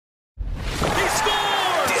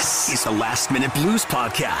is the Last Minute Blues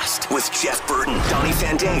Podcast with Jeff Burton, Donnie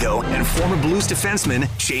Fandango, and former Blues defenseman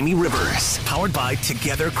Jamie Rivers. Powered by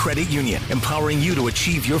Together Credit Union, empowering you to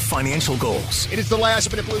achieve your financial goals. It is the Last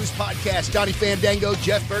Minute Blues Podcast. Donnie Fandango,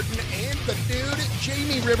 Jeff Burton, and the dude,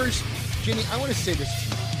 Jamie Rivers. Jamie, I want to say this to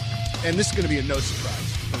you, and this is going to be a no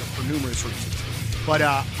surprise for numerous reasons. But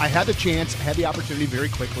I had the opportunity very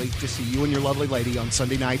quickly to see you and your lovely lady on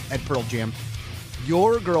Sunday night at Pearl Jam.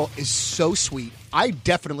 Your girl is so sweet. I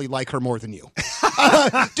definitely like her more than you.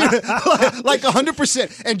 Dude, like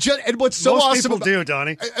 100%. And what's so Most awesome people do,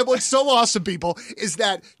 Donnie. And what's so awesome, people, is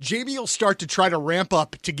that Jamie will start to try to ramp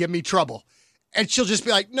up to give me trouble. And she'll just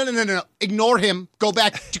be like, no. Ignore him. Go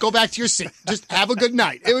back to your seat. Just have a good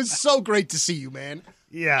night. It was so great to see you, man.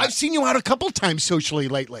 Yeah. I've seen you out a couple times socially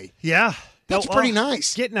lately. Yeah. That's pretty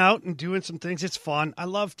nice. Getting out and doing some things, it's fun. I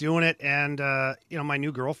love doing it. And, my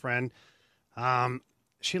new girlfriend,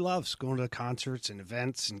 she loves going to concerts and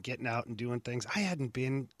events and getting out and doing things. I hadn't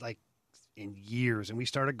been, in years. And we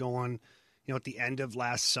started going, at the end of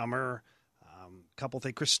last summer. Couple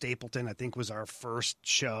things. Chris Stapleton, I think, was our first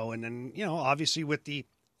show. And then, obviously with the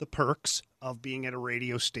perks of being at a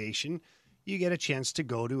radio station, you get a chance to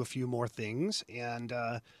go to a few more things. And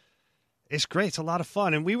it's great. It's a lot of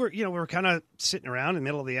fun. And we were kind of sitting around in the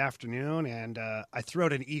middle of the afternoon, and I threw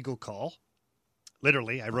out an eagle call.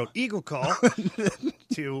 Literally, I wrote eagle call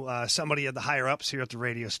to somebody at the higher-ups here at the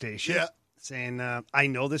radio station, saying, I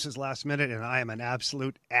know this is last minute, and I am an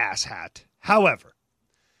absolute asshat. However,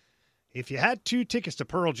 if you had 2 tickets to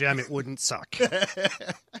Pearl Jam, it wouldn't suck.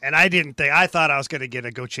 And I thought I was going to get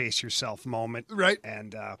a go chase yourself moment. Right.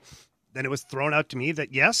 And then it was thrown out to me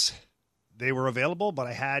that, yes, they were available, but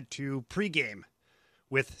I had to pregame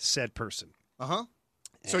with said person. Uh-huh.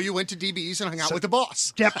 So you went to DB's and hung out with the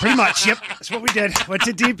boss. Yeah, pretty much. Yep. That's what we did. Went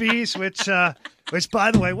to DB's, which,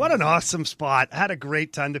 by the way, what an awesome spot. I had a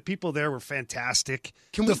great time. The people there were fantastic.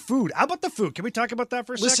 Food. How about the food? Can we talk about that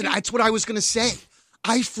for a second? Listen, that's what I was going to say.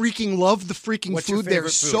 I freaking love the freaking food there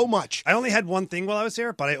so much. I only had one thing while I was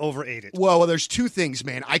there, but I overate it. Well, there's 2 things,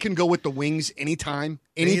 man. I can go with the wings anytime,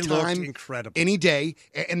 They looked incredible. any day,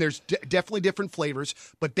 and there's definitely different flavors,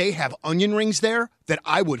 but they have onion rings there that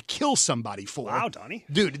I would kill somebody for. Wow, Donnie.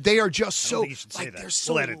 Dude, they are just so, you should say that. they're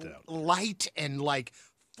so We'll edit it out. light and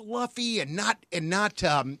fluffy and not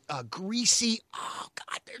greasy. Oh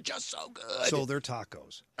God, they're just so good. So they're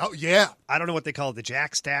tacos. Oh yeah, I don't know what they call it, the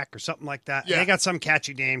Jack Stack or something like that. Yeah. They got some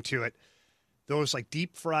catchy name to it. Those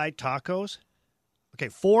deep fried tacos. Okay,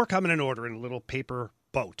 4 come in an order in a little paper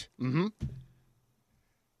boat. Mm-hmm.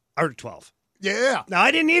 I ordered 12. Yeah. Now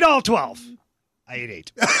I didn't eat all 12. I ate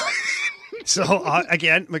 8. So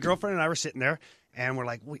again, my girlfriend and I were sitting there, and we're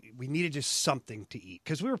like, we needed just something to eat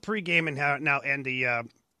because we were pre-gaming now, and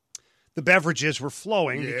the beverages were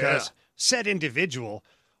flowing because said individual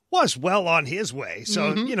was well on his way.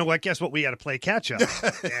 So, you know what? Guess what? We had to play catch up.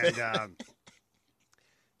 And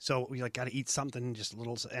so we got to eat something just a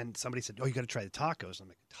little. And somebody said, oh, you got to try the tacos. I'm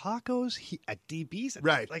like, tacos at DB's?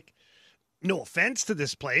 Right. No offense to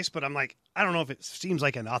this place, but I'm like, I don't know if it seems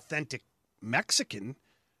like an authentic Mexican.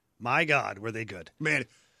 My God, were they good. Man.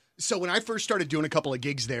 So when I first started doing a couple of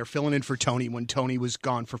gigs there, filling in for Tony when Tony was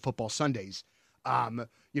gone for football Sundays,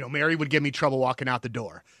 Mary would give me trouble walking out the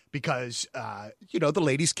door because, the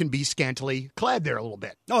ladies can be scantily clad there a little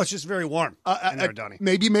bit. Oh, it's just very warm in there, Donnie.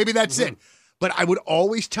 Maybe that's it. But I would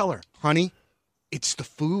always tell her, honey, it's the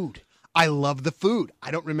food. I love the food.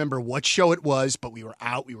 I don't remember what show it was, but we were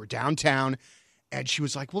out. We were downtown. And she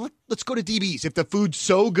was like, well, let's go to DB's if the food's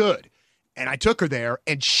so good. And I took her there,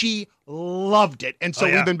 and she loved it. And so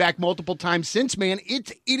we've been back multiple times since, man.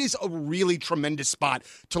 It is a really tremendous spot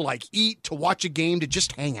to, eat, to watch a game, to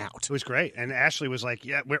just hang out. It was great. And Ashley was like,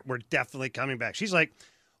 yeah, we're definitely coming back. She's like,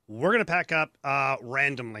 we're going to pack up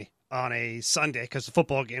randomly on a Sunday because the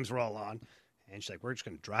football games were all on. And she's like, we're just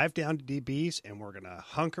going to drive down to DB's, and we're going to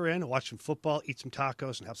hunker in, watch some football, eat some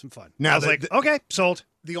tacos, and have some fun. Now, I was okay, sold.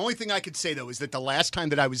 The only thing I could say, though, is that the last time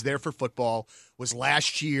that I was there for football was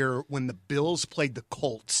last year when the Bills played the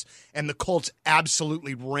Colts, and the Colts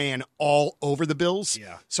absolutely ran all over the Bills.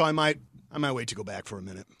 Yeah. So I might wait to go back for a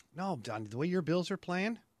minute. No, Don, the way your Bills are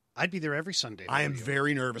playing, I'd be there every Sunday. I am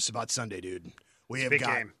very nervous about Sunday, dude. We have big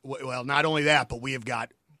got game. Well, not only that, but we have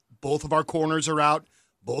got both of our corners are out,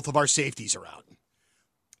 both of our safeties are out.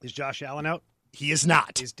 Is Josh Allen out? He is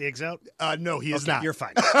not. Is Diggs out? No, he is not. You're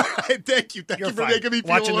fine. Thank you. Thank you for making me feel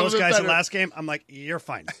watching a little those bit guys better. the last game. I'm like, you're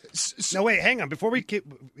fine. No, wait, hang on. Before we get,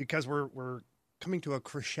 because we're coming to a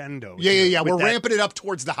crescendo. Yeah. We're ramping it up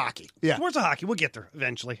towards the hockey. Yeah, towards the hockey. We'll get there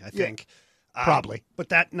eventually, I think. Probably. But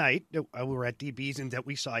that night, we were at DB's and that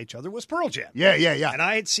we saw each other was Pearl Jam. Yeah. And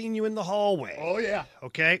I had seen you in the hallway. Oh, yeah.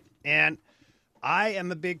 Okay? And I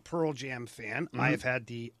am a big Pearl Jam fan. I have had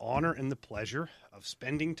the honor and the pleasure of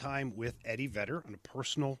spending time with Eddie Vedder on a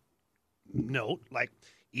personal note, like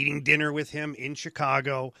eating dinner with him in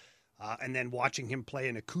Chicago, and then watching him play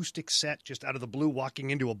an acoustic set just out of the blue, walking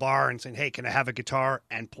into a bar and saying, hey, can I have a guitar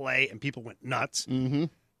and play? And people went nuts. Mm-hmm.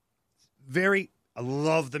 I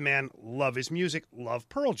love the man, love his music, love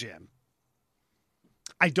Pearl Jam.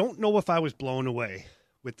 I don't know if I was blown away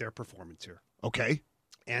with their performance here. Okay.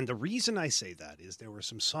 And the reason I say that is there were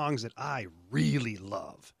some songs that I really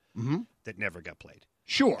love that never got played.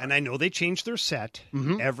 Sure. And I know they changed their set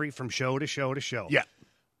from show to show to show. Yeah.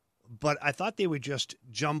 But I thought they would just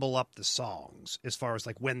jumble up the songs as far as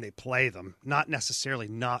like when they play them, not necessarily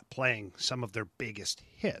not playing some of their biggest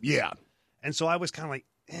hits. Yeah. And so I was kind of like,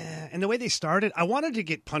 and the way they started, I wanted to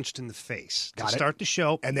get punched in the face to start the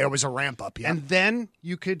show. And there was a ramp up, yeah. And then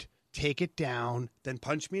you could take it down, then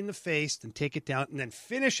punch me in the face, then take it down, and then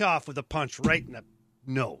finish off with a punch right in the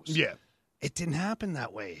nose. Yeah. It didn't happen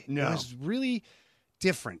that way. No. It was really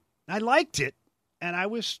different. I liked it, and I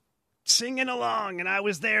was singing along, and I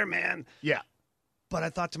was there, man. Yeah. But I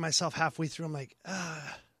thought to myself halfway through, I'm like,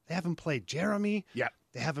 they haven't played Jeremy. Yeah.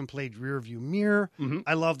 They haven't played Rearview Mirror. Mm-hmm.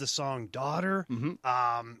 I love the song Daughter. Mm-hmm.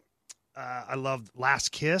 I love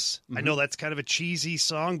Last Kiss. Mm-hmm. I know that's kind of a cheesy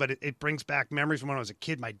song, but it brings back memories from when I was a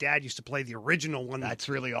kid. My dad used to play the original one. That's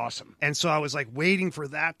really awesome. And so I was like waiting for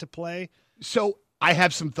that to play. So I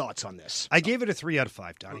have some thoughts on this. I gave it a 3 out of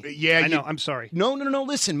 5, Donnie. Yeah. I know. I'm sorry. No.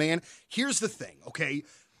 Listen, man. Here's the thing, okay?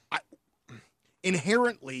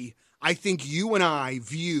 Inherently, I think you and I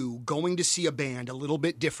view going to see a band a little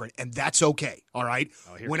bit different, and that's okay, all right?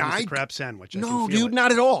 Oh, here comes the crab sandwich. No, dude,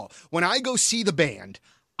 not at all. When I go see the band,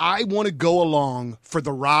 I want to go along for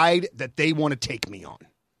the ride that they want to take me on,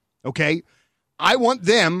 okay? I want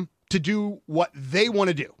them to do what they want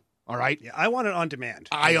to do, all right? Yeah, I want it on demand.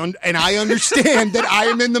 I understand that I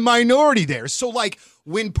am in the minority there. So, like,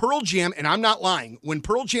 when Pearl Jam, and I'm not lying, when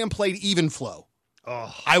Pearl Jam played Even Flow,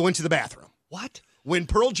 I went to the bathroom. What? When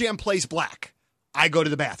Pearl Jam plays Black, I go to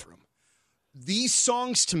the bathroom. These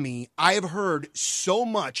songs to me, I have heard so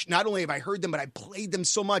much. Not only have I heard them, but I played them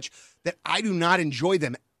so much that I do not enjoy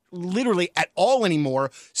them literally at all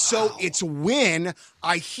anymore. So it's when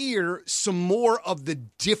I hear some more of the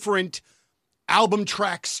different album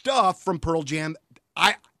track stuff from Pearl Jam,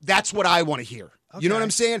 that's what I want to hear. Okay. You know what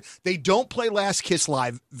I'm saying? They don't play Last Kiss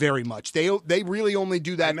live very much. They really only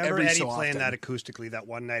do that every so often. I remember Eddie playing that acoustically that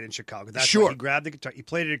one night in Chicago. That's sure. He grabbed the guitar, he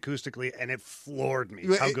played it acoustically, and it floored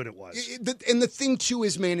me how good it was. And the thing, too,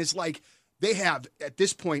 is, man, is like they have, at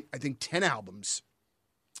this point, I think 10 albums,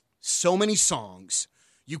 so many songs.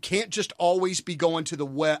 You can't just always be going to the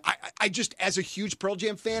web. I just, as a huge Pearl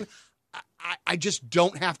Jam fan, I just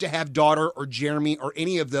don't have to have Daughter or Jeremy or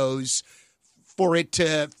any of those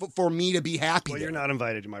for me to be happy. Well, there. You're not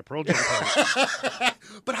invited to my Pearl Jam party.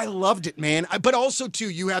 But I loved it, man. But also, too,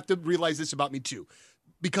 you have to realize this about me, too.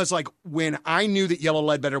 Because, like, when I knew that Yellow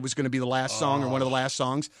Ledbetter was going to be the last song or one of the last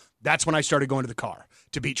songs, that's when I started going to the car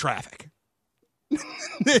to beat traffic.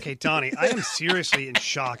 Okay, Donnie, I am seriously in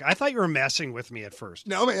shock. I thought you were messing with me at first.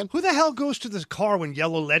 No, man. Who the hell goes to the car when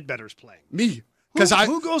Yellow Ledbetter's playing? Me.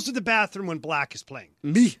 Who goes to the bathroom when Black is playing?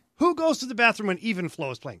 Me. Who goes to the bathroom when Even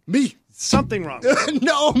Flow is playing? Me. Something wrong.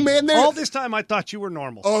 No, man. All this time I thought you were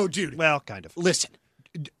normal. Oh, dude. Well, kind of. Listen,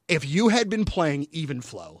 if you had been playing Even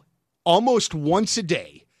Flow almost once a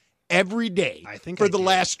day, every day, for the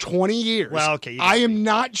last 20 years, well, okay, I am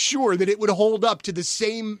not sure that it would hold up to the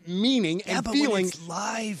same meaning and but feeling. When it's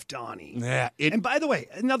live, Donnie. Yeah. And by the way,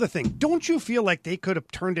 another thing, don't you feel like they could have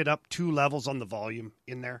turned it up 2 levels on the volume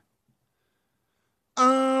in there?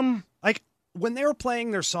 Like when they were playing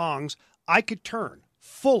their songs, I could turn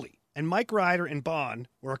fully, and Mike Ryder and Bond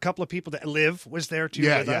were a couple of people that Liv was there too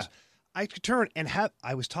with us. I could turn and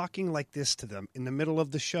I was talking like this to them in the middle of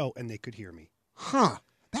the show, and they could hear me. Huh?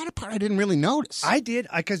 That part I didn't really notice. I did,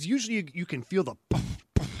 because usually you can feel the.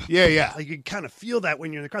 Yeah. Like you kind of feel that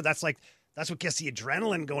when you're in the crowd. That's what gets the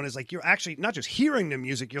adrenaline going. Is like you're actually not just hearing the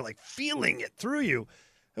music, you're like feeling it through you.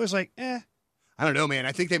 It was like, I don't know, man.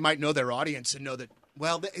 I think they might know their audience and know that.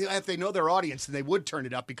 Well, if they know their audience, then they would turn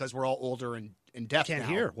it up because we're all older and deaf now. Can't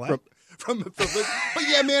hear what? But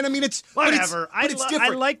yeah, man. I mean, it's whatever. But it's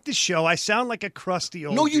different. I like the show. I sound like a crusty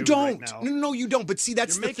old. No, you dude don't. Right now. No, you don't. But see,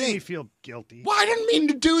 that's You're the making thing. Me feel guilty. Well, I didn't mean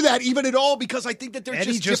to do that even at all because I think that there's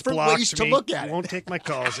Eddie just different ways to look at it. Won't take my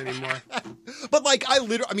calls anymore. But like,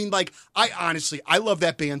 I honestly, I love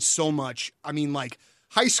that band so much. I mean, like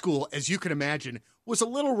high school, as you can imagine, was a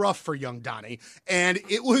little rough for young Donnie. And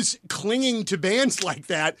it was clinging to bands like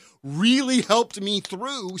that really helped me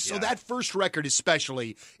through. So that first record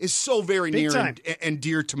especially is so very near and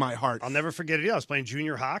dear to my heart. I'll never forget it. I was playing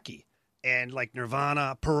junior hockey. And like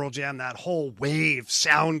Nirvana, Pearl Jam, that whole wave,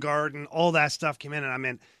 Soundgarden, all that stuff came in. And I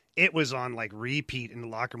mean, it was on like repeat in the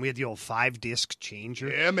locker room. We had the old 5-disc changer.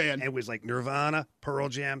 Yeah, man. And it was like Nirvana, Pearl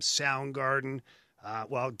Jam, Soundgarden.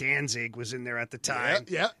 Danzig was in there at the time.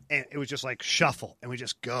 Yeah. And it was just like shuffle, and we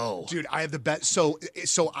just go. Dude, I have the best. So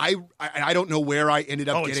I don't know where I ended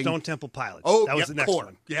up getting. Stone Temple Pilots. Oh, that was the next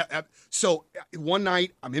one. Yeah. So one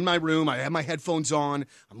night I'm in my room. I have my headphones on.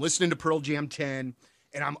 I'm listening to Pearl Jam 10.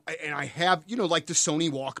 And I have, like the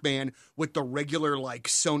Sony Walkman with the regular like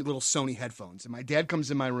little Sony headphones. And my dad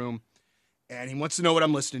comes in my room and he wants to know what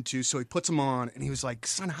I'm listening to. So he puts them on and he was like,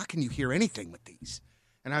 son, how can you hear anything with these?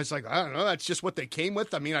 And I was like, I don't know. That's just what they came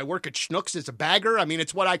with. I mean, I work at Schnucks as a bagger. I mean,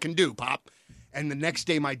 it's what I can do, Pop. And the next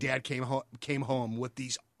day my dad came home with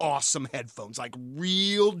these awesome headphones, like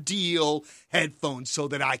real deal headphones so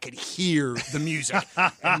that I could hear the music.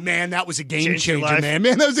 And man, that was a game changer, man.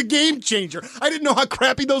 Man, that was a game changer. I didn't know how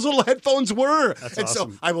crappy those little headphones were. That's and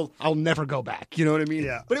awesome. So I'll never go back. You know what I mean?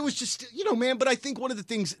 Yeah. But it was just, man, but I think one of the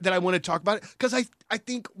things that I want to talk about, because I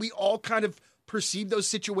think we all kind of perceive those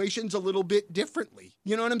situations a little bit differently.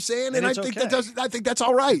 You know what I'm saying? And I think I think that's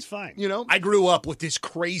all right. It's fine. I grew up with this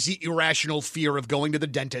crazy irrational fear of going to the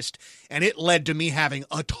dentist, and it led to me having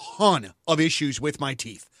a ton of issues with my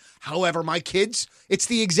teeth. However, my kids, it's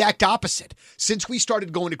the exact opposite. Since we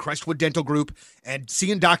started going to Crestwood Dental Group and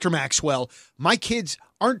seeing Dr. Maxwell, my kids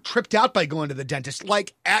aren't tripped out by going to the dentist,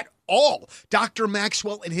 like at all. Dr.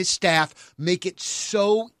 Maxwell and his staff make it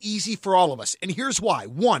so easy for all of us. And here's why.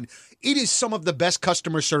 One, it is some of the best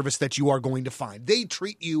customer service that you are going to find. They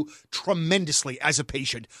treat you tremendously as a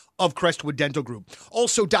patient of Crestwood Dental Group.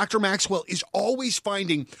 Also, Dr. Maxwell is always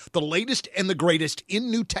finding the latest and the greatest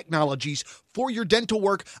in new technologies for your dental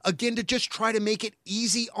work, again, to just try to make it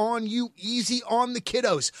easy on you, easy on the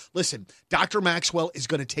kiddos. Listen, Dr. Maxwell is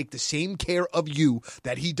going to take the same care of you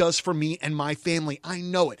that he does for me and my family. I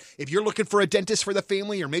know it. If you're looking for a dentist for the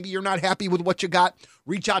family, or maybe you're not happy with what you got,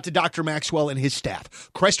 reach out to Dr. Maxwell and his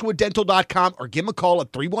staff. CrestwoodDental.com, or give him a call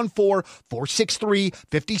at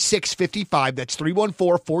 314-463-5655. That's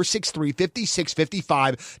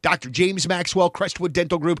 314-463-5655. Dr. James Maxwell, Crestwood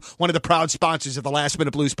Dental Group, one of the proud sponsors of the Last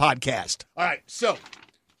Minute Blues podcast. All right, so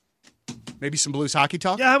maybe some Blues hockey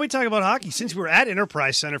talk? Yeah, how we talk about hockey? Since we were at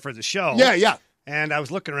Enterprise Center for the show. Yeah. And I was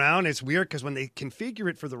looking around. It's weird because when they configure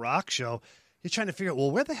it for the rock show, you're trying to figure out, well,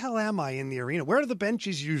 where the hell am I in the arena? Where do the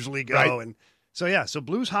benches usually go? Right. And so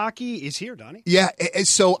Blues hockey is here, Donnie. Yeah,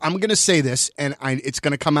 so I'm going to say this, and it's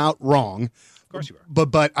going to come out wrong. Of course you are.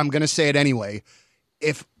 But I'm going to say it anyway.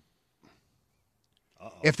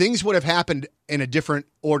 If things would have happened in a different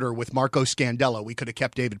order with Marco Scandella, we could have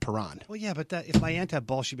kept David Perron. Well, yeah, but if my aunt had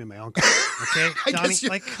balls, she'd be my uncle. Okay, Donnie,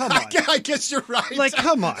 come on. I guess you're right. Like,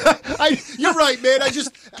 come on. You're right, man. I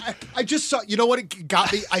just saw. You know what? It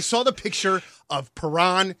got me. I saw the picture of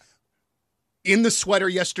Perron in the sweater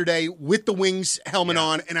yesterday with the Wings helmet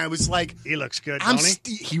on, and I was like, he looks good, don't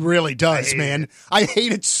he? He really does, man. I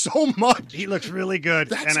hate it so much. He looks really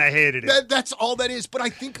good, and I hated it. That's all that is. But I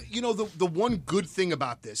think, the one good thing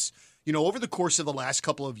about this, over the course of the last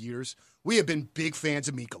couple of years, we have been big fans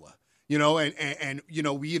of Mikkola, and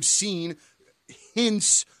we have seen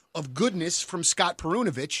hints of goodness from Scott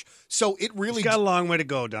Perunovich. So it really... He's got a long way to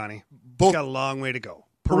go, Donnie. He's got a long way to go.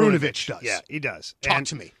 Perunovich does. Yeah, he does. Talk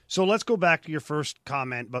to me. So let's go back to your first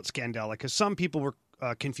comment about Scandella, because some people were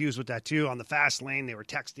confused with that too. On the fast lane, they were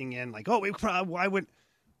texting in like, why would...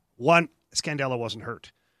 One, Scandella wasn't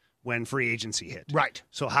hurt when free agency hit. Right.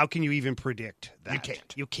 So how can you even predict that? You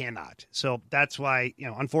can't. You cannot. So that's why,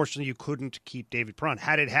 unfortunately, you couldn't keep David Perron.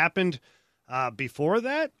 Had it happened before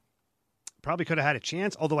that, probably could have had a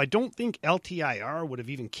chance, although I don't think LTIR would have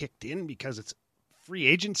even kicked in because it's free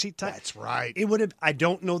agency time. That's right. It would have. I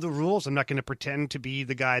don't know the rules. I'm not going to pretend to be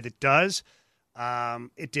the guy that does.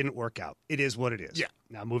 It didn't work out. It is what it is. Yeah.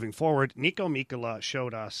 Now, moving forward, Niko Mikkola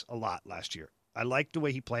showed us a lot last year. I liked the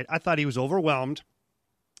way he played. I thought he was overwhelmed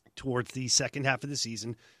towards the second half of the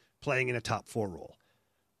season playing in a top four role.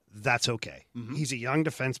 That's okay. Mm-hmm. He's a young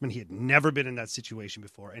defenseman. He had never been in that situation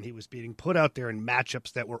before, and he was being put out there in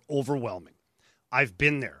matchups that were overwhelming. I've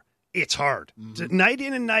been there. It's hard. Mm-hmm. Night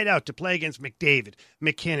in and night out to play against McDavid,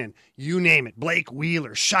 McKinnon, you name it, Blake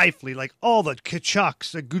Wheeler, Scheifele, like all the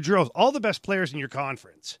Kachucks, the Goudreaus, all the best players in your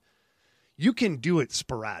conference. You can do it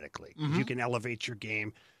sporadically. Mm-hmm. You can elevate your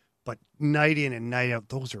game. But night in and night out,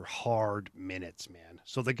 those are hard minutes, man.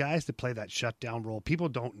 So the guys that play that shutdown role, people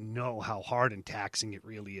don't know how hard and taxing it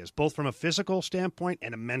really is, both from a physical standpoint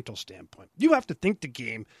and a mental standpoint. You have to think the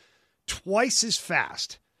game twice as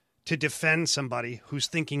fast to defend somebody who's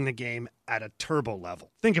thinking the game at a turbo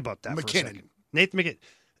level. Think about that for a second. Nathan McKinnon,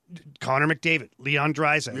 Connor McDavid, Leon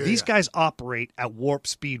Draisaitl. These guys operate at warp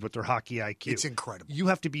speed with their hockey IQ. It's incredible. You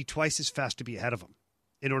have to be twice as fast to be ahead of them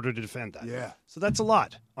in order to defend that. Yeah. So that's a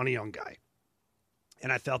lot on a young guy.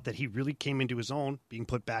 And I felt that he really came into his own, being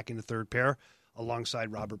put back in the third pair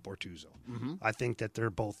alongside Robert Bortuzzo. Mm-hmm. I think that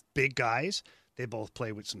they're both big guys. They both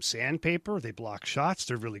play with some sandpaper. They block shots.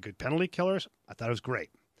 They're really good penalty killers. I thought it was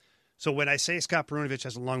great. So when I say Scott Perunovich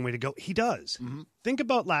has a long way to go, he does. Mm-hmm. Think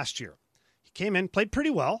about last year. He came in, played pretty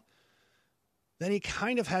well. Then he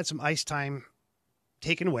kind of had some ice time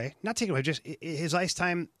taken away. Not taken away, just his ice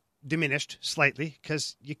time diminished slightly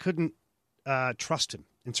because you couldn't trust him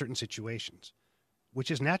in certain situations, which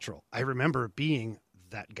is natural. I remember being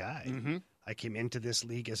that guy. Mm-hmm. I came into this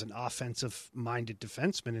league as an offensive-minded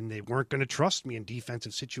defenseman, and they weren't going to trust me in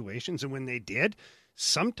defensive situations. And when they did,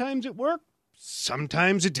 sometimes it worked,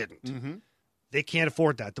 sometimes it didn't. Mm-hmm. They can't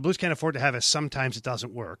afford that. The Blues can't afford to have a sometimes it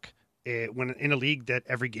doesn't work when in a league that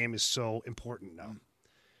every game is so important now.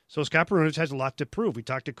 So Scott Perunovich has a lot to prove. We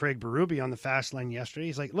talked to Craig Berube on the fast line yesterday.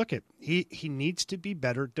 He's like, look, he needs to be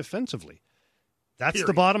better defensively. That's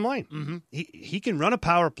the bottom line. Mm-hmm. He can run a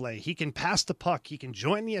power play. He can pass the puck. He can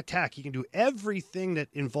join the attack. He can do everything that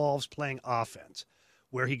involves playing offense.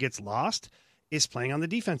 Where he gets lost is playing on the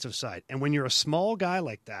defensive side. And when you're a small guy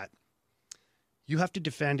like that, you have to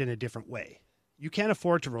defend in a different way. You can't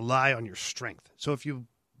afford to rely on your strength. So if you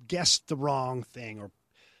guess the wrong thing or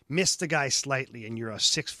miss the guy slightly and you're a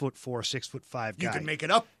 6'4", 6'5" guy, you can make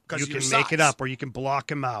it up. You can make it up, or you can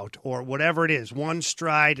block him out, or whatever it is. One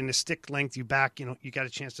stride and a stick length, you back. You got a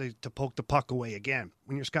chance to poke the puck away again.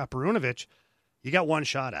 When you're Scott Perunovich, you got one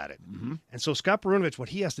shot at it. Mm-hmm. And so Scott Perunovich, what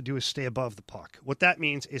he has to do is stay above the puck. What that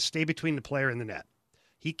means is stay between the player and the net.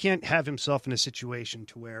 He can't have himself in a situation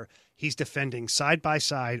to where he's defending side by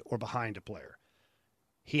side or behind a player.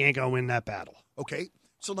 He ain't gonna win that battle. Okay.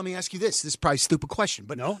 So let me ask you this. This is probably a stupid question,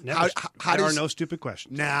 but no, never. There are no stupid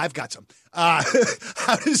questions. Nah, I've got some. How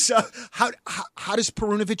does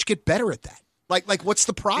Perunovich get better at that? Like what's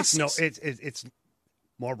the process? It's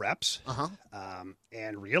more reps,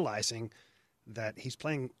 and realizing that he's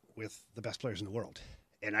playing with the best players in the world.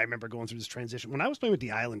 And I remember going through this transition when I was playing with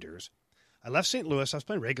the Islanders. I left St. Louis. I was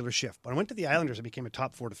playing regular shift, but I went to the Islanders. I became a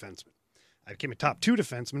top 4 defenseman. I became a top 2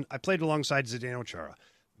 defenseman. I played alongside Zdeno Chara.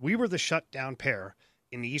 We were the shutdown pair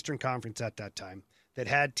in the Eastern Conference at that time that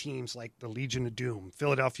had teams like the Legion of Doom,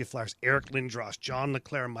 Philadelphia Flyers, Eric Lindros, John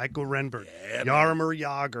LeClaire, Michael Renberg, Jaromir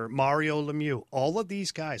Jagr, Mario Lemieux, all of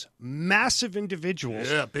these guys, massive individuals.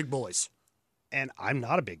 Yeah, big boys. And I'm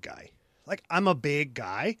not a big guy. Like, I'm a big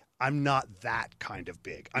guy. I'm not that kind of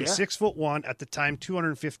big. I'm 6'1", at the time,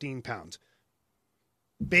 215 pounds.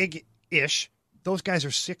 Big-ish. Those guys are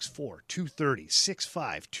 6'4", 230, 6'5",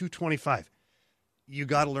 225. You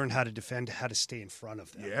got to learn how to defend, how to stay in front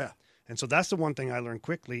of them. Yeah. And so that's the one thing I learned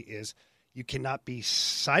quickly is you cannot be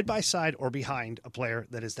side by side or behind a player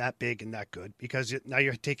that is that big and that good because now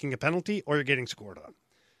you're taking a penalty or you're getting scored on.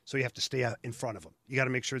 So you have to stay out in front of them. You got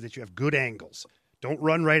to make sure that you have good angles. Don't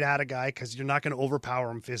run right at a guy because you're not going to overpower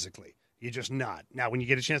him physically. You're just not. Now, when you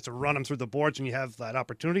get a chance to run him through the boards and you have that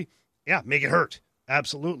opportunity, make it hurt.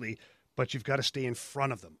 Absolutely. But you've got to stay in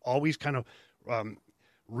front of them. Always kind of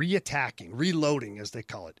re-attacking, reloading, as they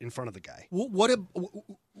call it, in front of the guy.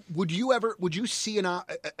 Would you see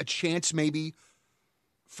a chance maybe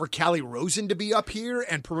for Calle Rosen to be up here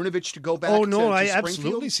and Perunovich to go back? Oh, no, I Springfield?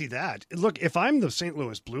 absolutely see that. Look, if I'm the St.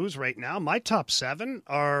 Louis Blues right now, my top 7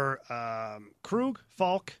 are Krug,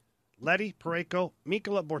 Falk, Leddy, Parayko,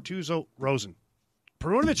 Mikkola, Bortuzzo, Rosen.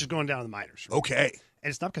 Perunovich is going down to the minors. Right? Okay. And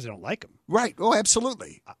it's not because I don't like him. Right. Oh,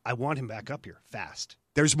 absolutely. I want him back up here fast.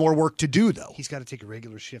 There's more work to do, though. He's got to take a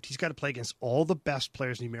regular shift. He's got to play against all the best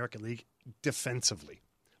players in the American League defensively.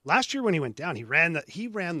 Last year when he went down, he ran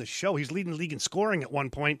the show. He's leading the league in scoring at one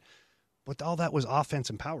point, but all that was offense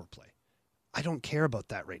and power play. I don't care about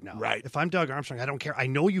that right now. Right. If I'm Doug Armstrong, I don't care. I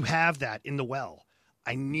know you have that in the well.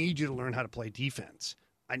 I need you to learn how to play defense.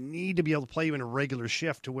 I need to be able to play you in a regular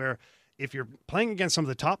shift to where if you're playing against some of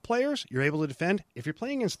the top players, you're able to defend. If you're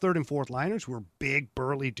playing against third and fourth liners who are big,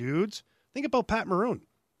 burly dudes, think about Pat Maroon.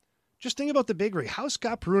 Just think about the big rig. How's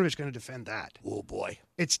Scott Perunovich going to defend that? Oh, boy.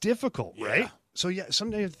 It's difficult, right? So,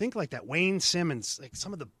 someday you think like that. Wayne Simmons, like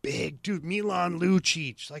some of the big, dude, Milan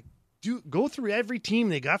Lucic, like go through every team.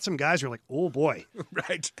 They got some guys who are like, oh boy.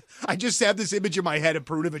 Right. I just have this image in my head of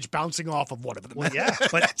Perunovich bouncing off of one of them. Well, yeah,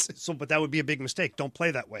 but that would be a big mistake. Don't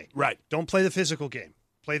play that way. Right. Don't play the physical game.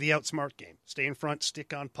 Play the outsmart game. Stay in front,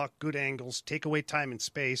 stick on puck, good angles, take away time and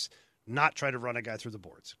space, not try to run a guy through the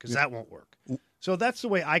boards because that won't work. So that's the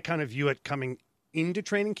way I kind of view it coming into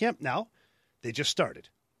training camp. Now, they just started.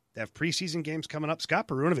 They have preseason games coming up. Scott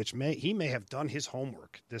Perunovich may have done his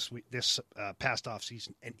homework this past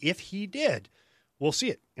offseason. And if he did, we'll see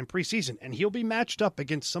it in preseason. And he'll be matched up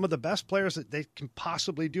against some of the best players that they can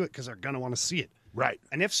possibly do it because they're going to want to see it. Right.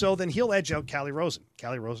 And if so, then he'll edge out Calle Rosen.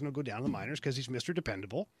 Calle Rosen will go down to the minors because he's Mr.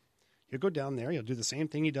 Dependable. He'll go down there. He'll do the same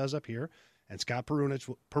thing he does up here. And Scott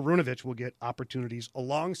Perunovich will get opportunities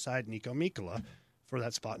alongside Nico Mikkola for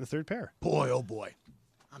that spot in the third pair. Boy, oh boy.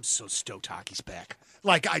 I'm so stoked hockey's back.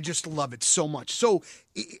 Like, I just love it so much. So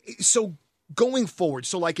going forward,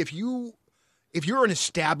 so like if you're an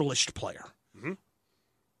established player,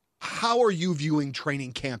 how are you viewing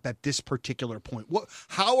training camp at this particular point?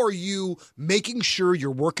 How are you making sure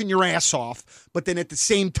you're working your ass off, but then at the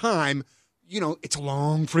same time, it's a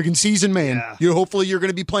long friggin' season, man. Yeah. Hopefully you're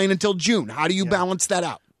going to be playing until June. How do you balance that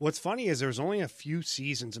out? What's funny is there's only a few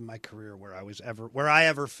seasons in my career where I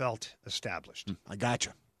ever felt established. I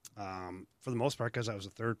gotcha. For the most part, because I was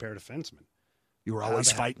a third pair defenseman. You were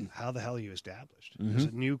always fighting. How the hell are you established? There's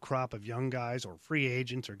a new crop of young guys or free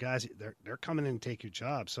agents or guys, they're coming in and take your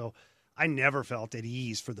job. So I never felt at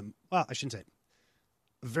ease for them. Well, I shouldn't say it.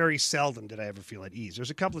 Very seldom did I ever feel at ease. There's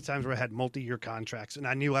a couple of times where I had multi-year contracts and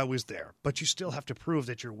I knew I was there, but you still have to prove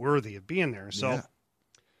that you're worthy of being there. So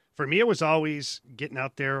for me, it was always getting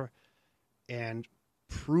out there and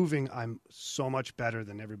proving I'm so much better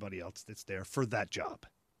than everybody else that's there for that job,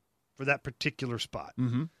 for that particular spot.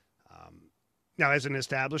 Mm-hmm. Now, as an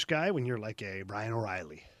established guy, when you're like a Ryan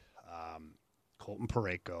O'Reilly, Colton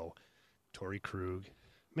Parayko, Torrey Krug,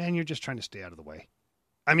 man, you're just trying to stay out of the way.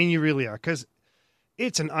 I mean, you really are, because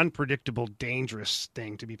it's an unpredictable, dangerous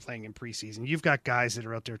thing to be playing in preseason. You've got guys that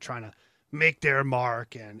are out there trying to make their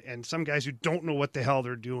mark, and some guys who don't know what the hell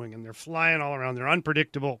they're doing, and they're flying all around. They're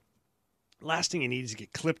unpredictable. Last thing you need is to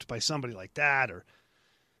get clipped by somebody like that.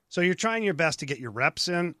 So you're trying your best to get your reps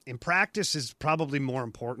in. In practice is probably more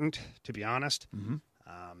important, to be honest. Mm-hmm.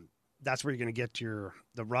 That's where you're going to get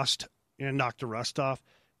the rust, knock the rust off.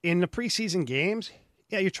 In the preseason games,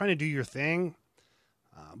 yeah, you're trying to do your thing,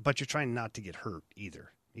 but you're trying not to get hurt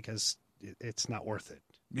either because it's not worth it.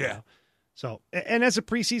 Yeah. So, and as the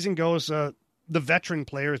preseason goes, the veteran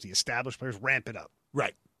players, the established players, ramp it up.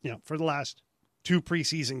 Right. For the last 2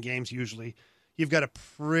 preseason games, usually, you've got a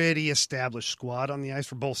pretty established squad on the ice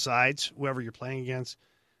for both sides, whoever you're playing against.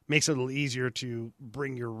 Makes it a little easier to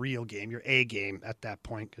bring your real game, your A game at that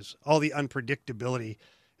point, because all the unpredictability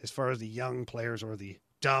as far as the young players or the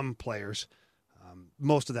dumb players,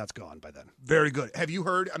 most of that's gone by then. Very good. Have you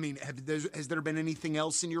heard, has there been anything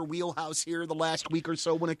else in your wheelhouse here the last week or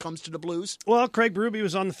so when it comes to the Blues? Well, Craig Berube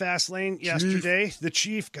was on the fast lane yesterday. The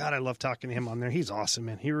Chief, God, I love talking to him on there. He's awesome,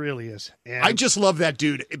 man. He really is. And I just love that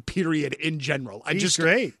dude, period, in general. He's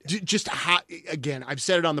great. Just how, again, I've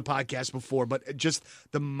said it on the podcast before, but just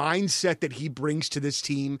the mindset that he brings to this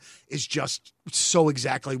team is just so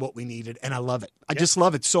exactly what we needed, and I love it. I just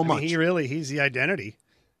love it so much. He's the identity.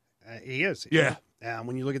 He is. Yeah.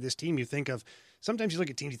 When you look at this team, sometimes you look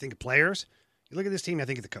at teams, you think of players. You look at this team, I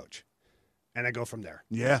think of the coach. And I go from there.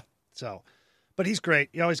 Yeah. So, but he's great.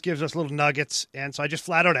 He always gives us little nuggets. And so I just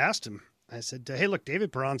flat out asked him. I said, hey, look,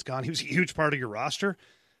 David Perron's gone. He was a huge part of your roster.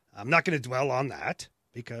 I'm not going to dwell on that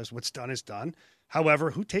because what's done is done.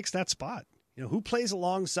 However, who takes that spot? Who plays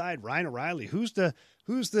alongside Ryan O'Reilly? Who's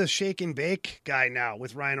the shake and bake guy now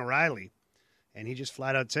with Ryan O'Reilly? And he just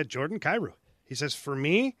flat out said, Jordan Kyrou. He says, for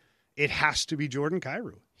me, it has to be Jordan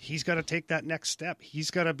Kyrou. He's got to take that next step. He's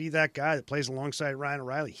got to be that guy that plays alongside Ryan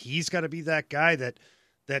O'Reilly. He's got to be that guy that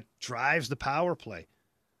drives the power play.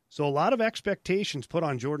 So a lot of expectations put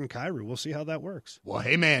on Jordan Kyrou. We'll see how that works. Well,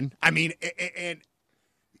 hey, man. I mean, and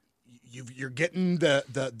you're getting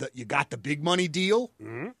you got the big money deal.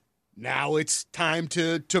 Mm-hmm. Now it's time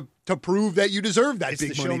to prove that you deserve that big money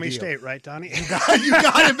deal. It's the show me state, right, Donnie? You got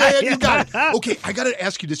it, man. You got it. Okay, I got to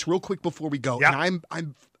ask you this real quick before we go. Yeah. And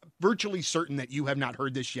I'm virtually certain that you have not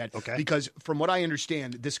heard this yet. Okay. Because from what I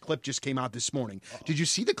understand, this clip just came out this morning. Uh-oh. Did you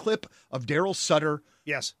see the clip of Daryl Sutter?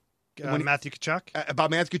 Yes. Matthew Tkachuk?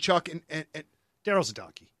 About Matthew Tkachuk and Daryl's a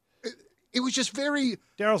donkey. It was just very...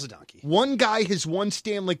 Daryl's a donkey. One guy has won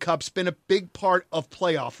Stanley Cups, been a big part of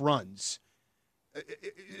playoff runs.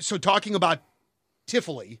 So talking about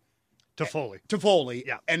Toffoli,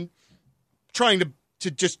 yeah, and trying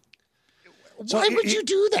to just Why would you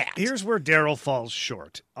do that? Here's where Daryl falls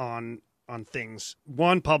short on things.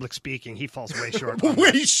 One, public speaking, he falls way short.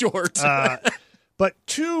 Way short. But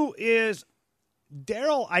two is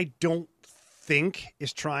Daryl, I don't think,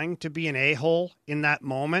 is trying to be an a-hole in that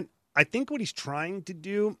moment. I think what he's trying to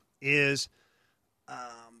do is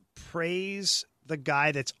praise the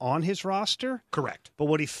guy that's on his roster. Correct. But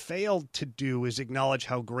what he failed to do is acknowledge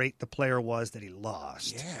how great the player was that he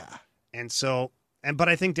lost. Yeah. But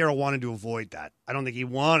I think Daryl wanted to avoid that. I don't think he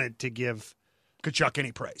wanted to give Tkachuk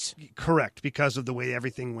any praise. Correct, because of the way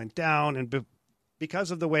everything went down and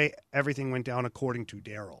because of the way everything went down according to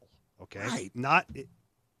Daryl. Okay? Right.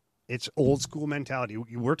 It's old school mentality.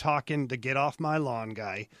 We're talking the get off my lawn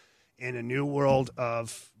guy in a new world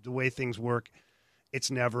of the way things work. It's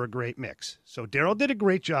never a great mix. So Daryl did a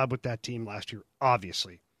great job with that team last year,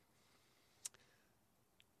 obviously.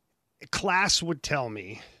 Class would tell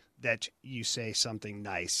me that you say something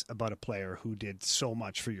nice about a player who did so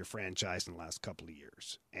much for your franchise in the last couple of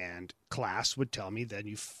years. And class would tell me that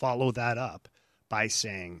you follow that up by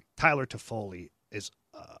saying Tyler Toffoli is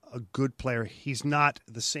a good player. He's not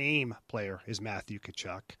the same player as Matthew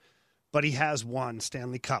Tkachuk, but he has won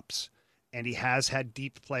Stanley Cups, and he has had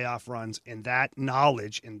deep playoff runs, and that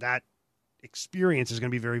knowledge and that experience is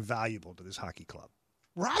going to be very valuable to this hockey club.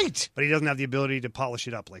 Right. But he doesn't have the ability to polish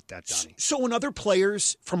it up like that, Donnie. So when other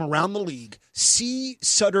players from around the league see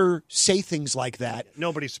Sutter say things like that,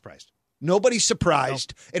 nobody's surprised. Nobody's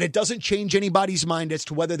surprised, and it doesn't change anybody's mind as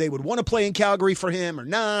to whether they would want to play in Calgary for him or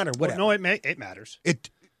not or whatever. No, it matters. It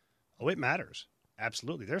matters.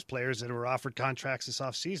 Absolutely. There's players that were offered contracts this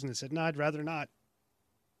offseason that said, no, I'd rather not.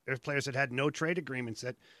 There's players that had no trade agreements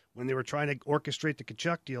that when they were trying to orchestrate the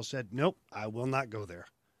Tkachuk deal said, nope, I will not go there.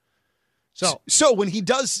 So when he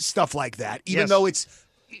does stuff like that, even though it's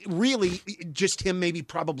really just him maybe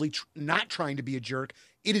probably not trying to be a jerk,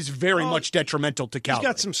 it is very much detrimental to Calgary. He's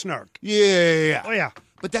got some snark. Yeah. Oh, yeah.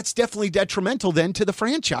 But that's definitely detrimental then to the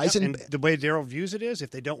franchise. Yep. And the way Daryl views it is,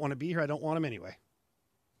 if they don't want to be here, I don't want them anyway.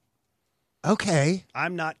 Okay.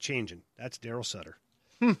 I'm not changing. That's Daryl Sutter.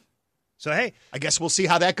 So, hey. I guess we'll see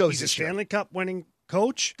how that goes He's a this year. Stanley Cup winning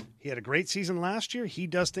coach. He had a great season last year. He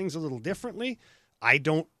does things a little differently. I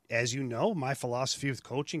don't, as you know, my philosophy with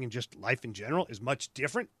coaching and just life in general is much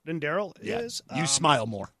different than Daryl is. You smile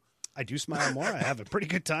more. I do smile more. I have a pretty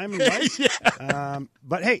good time in life.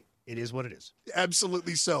 But, hey, it is what it is.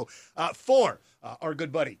 Absolutely so. For our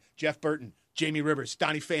good buddy, Jeff Burton, Jamie Rivers,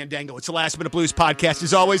 Donnie Fandango. It's the Last Minute Blues podcast.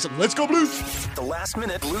 As always, let's go Blues. The Last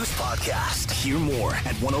Minute Blues podcast. Hear more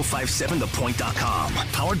at 1057thepoint.com.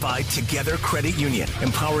 Powered by Together Credit Union.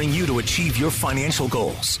 Empowering you to achieve your financial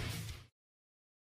goals.